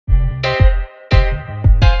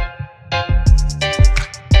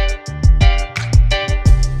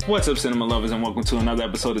What's up, cinema lovers, and welcome to another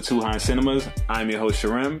episode of Too High Cinemas. I'm your host,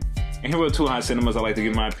 SHRIM, and here at Too High Cinemas, I like to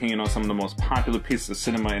give my opinion on some of the most popular pieces of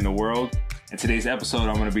cinema in the world. In today's episode,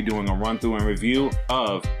 I'm going to be doing a run-through and review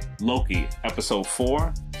of Loki, Episode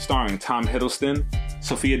 4, starring Tom Hiddleston,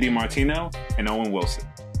 Sophia DiMartino, and Owen Wilson.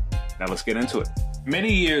 Now let's get into it.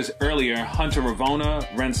 Many years earlier, Hunter Ravonna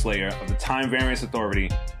Renslayer of the Time Variance Authority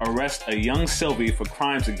arrests a young Sylvie for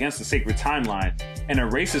crimes against the sacred timeline and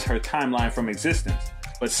erases her timeline from existence.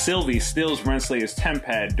 But Sylvie steals Renslayer's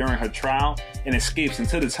tempad during her trial and escapes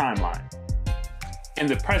into the timeline. In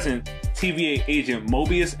the present, TVA agent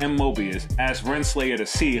Mobius M. Mobius asks Renslayer to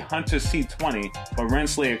see Hunter C-20, but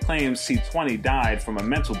Renslayer claims C-20 died from a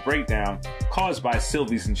mental breakdown caused by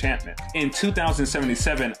Sylvie's enchantment. In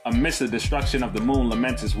 2077, amidst the destruction of the moon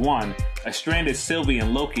Lamentus I, a stranded Sylvie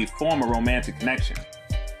and Loki form a romantic connection.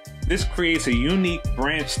 This creates a unique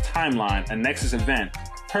branched timeline, a nexus event,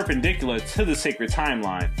 perpendicular to the sacred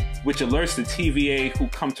timeline, which alerts the TVA, who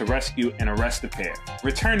come to rescue and arrest the pair.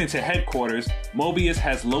 Returning to headquarters, Mobius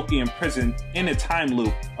has Loki imprisoned in a time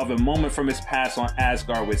loop of a moment from his past on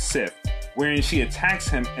Asgard with Sif, wherein she attacks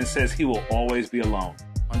him and says he will always be alone.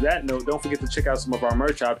 On that note, don't forget to check out some of our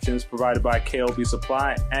merch options provided by KLB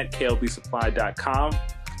Supply at klbsupply.com.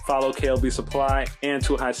 Follow KLB Supply and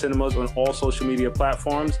Too High Cinemas on all social media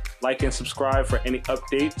platforms. Like and subscribe for any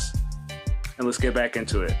updates. And let's get back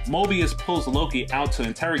into it. Mobius pulls Loki out to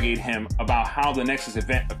interrogate him about how the Nexus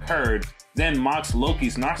event occurred, then mocks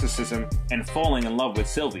Loki's narcissism and falling in love with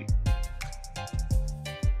Sylvie.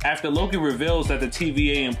 After Loki reveals that the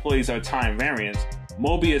TVA employees are time variants,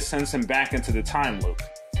 Mobius sends him back into the time loop.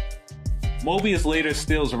 Mobius later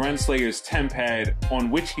steals Renslayer's tempad,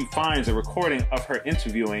 on which he finds a recording of her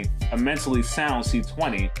interviewing a mentally sound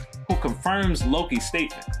C-20, who confirms Loki's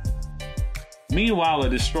statement. Meanwhile, a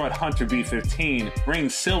distraught Hunter B-15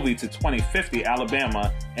 brings Sylvie to 2050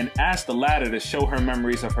 Alabama and asks the latter to show her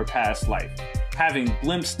memories of her past life, having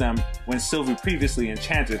glimpsed them when Sylvie previously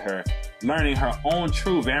enchanted her, learning her own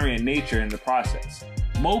true variant nature in the process.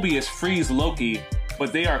 Mobius frees Loki,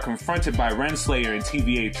 but they are confronted by Renslayer and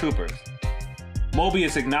TVA troopers.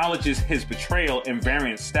 Mobius acknowledges his betrayal and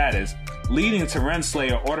variant status, leading to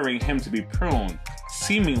Renslayer ordering him to be pruned,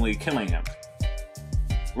 seemingly killing him.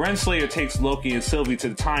 Renslayer takes Loki and Sylvie to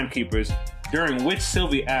the Timekeepers, during which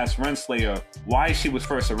Sylvie asks Renslayer why she was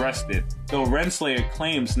first arrested, though Renslayer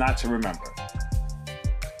claims not to remember.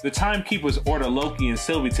 The Timekeepers order Loki and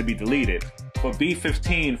Sylvie to be deleted, but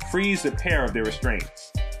B-15 frees the pair of their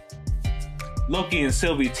restraints. Loki and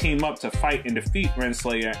Sylvie team up to fight and defeat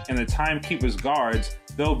Renslayer and the Timekeepers guards,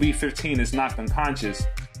 though B-15 is knocked unconscious.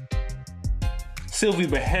 Sylvie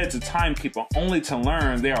beheads a Timekeeper only to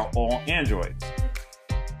learn they are all androids.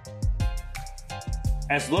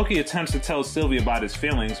 As Loki attempts to tell Sylvie about his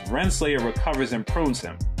feelings, Renslayer recovers and prunes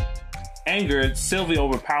him. Angered, Sylvie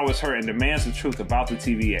overpowers her and demands the truth about the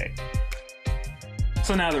TVA.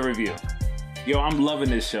 So now the review. Yo, I'm loving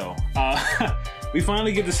this show. We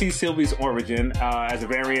finally get to see Sylvie's origin as a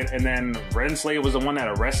variant, and then Renslayer was the one that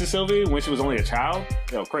arrested Sylvie when she was only a child?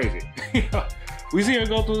 Yo, crazy. We see her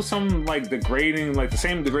go through some degrading, the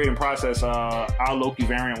same degrading process our Loki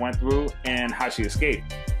variant went through and how she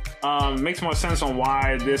escaped. Makes more sense on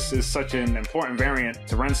why this is such an important variant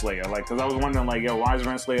to Renslayer. Because I was wondering, yo, why is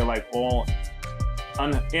Renslayer all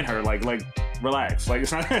in her? Relax.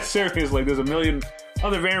 It's not that serious. There's a million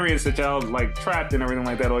other variants that y'all trapped and everything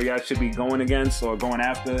like that, or y'all should be going against or going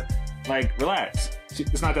after. Relax.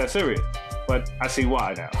 It's not that serious. But I see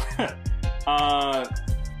why now.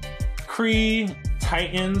 Kree,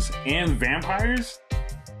 Titans, and vampires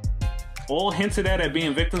all hinted at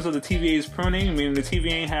being victims of the TVA's pruning. I mean, the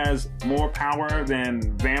TVA has more power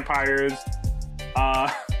than vampires,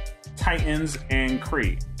 Titans, and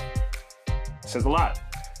Kree. Says a lot.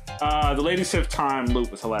 The Lady Sif time loop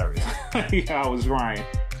was hilarious. Yeah, I was crying.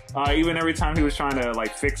 Even every time he was trying to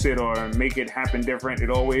fix it or make it happen different, it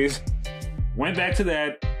always went back to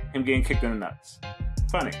that, him getting kicked in the nuts.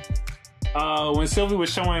 Funny. When Sylvie was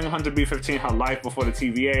showing Hunter B-15 her life before the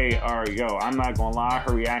TVA, I'm not gonna lie,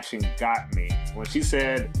 her reaction got me. When she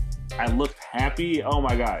said, I looked happy, oh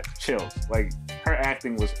my god, chills. Her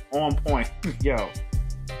acting was on point. Yo,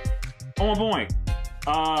 on point.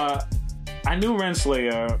 I knew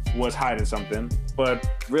Renslayer was hiding something, but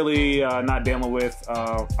really not dealing with,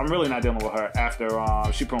 I'm really not dealing with her after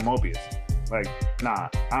she pruned Mobius. Nah,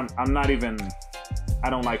 I'm not even, I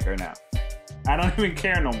don't like her now. I don't even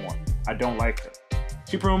care no more. I don't like her.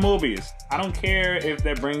 She pruned Mobius. I don't care if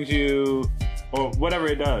that brings you, or whatever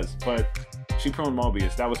it does, but she pruned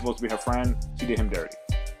Mobius. That was supposed to be her friend. She did him dirty.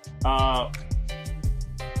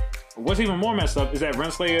 what's even more messed up is that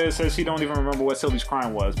Renslayer says she don't even remember what Sylvie's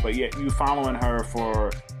crime was, but yet you following her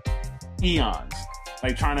for eons,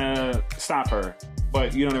 like trying to stop her,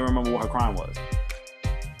 but you don't even remember what her crime was.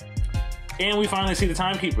 And we finally see the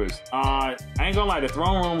timekeepers. I ain't gonna lie, the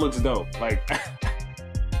throne room looks dope. Like,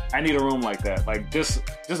 I need a room like that. Like, just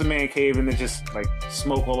a man cave and then just like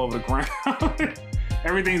smoke all over the ground.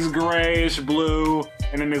 Everything's grayish blue,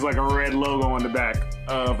 and then there's like a red logo on the back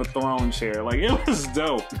of a throne chair. Like, it was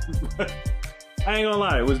dope. I ain't gonna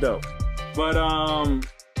lie, it was dope. But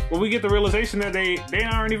when we get the realization that they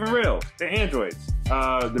aren't even real, they're androids,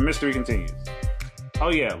 the mystery continues. Oh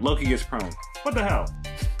yeah, Loki gets pruned. What the hell?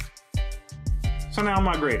 So now I'm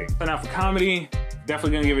not grading. So now for comedy,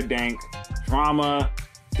 definitely gonna give it dank. Drama,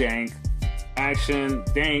 dank. Action,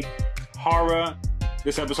 dank. Horror,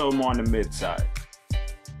 this episode more on the mid side.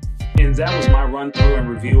 And that was my run through and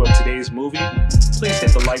review of today's movie. Please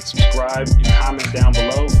hit the like, subscribe, and comment down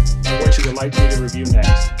below what you would like me to review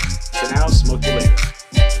next. For now, smoke you later.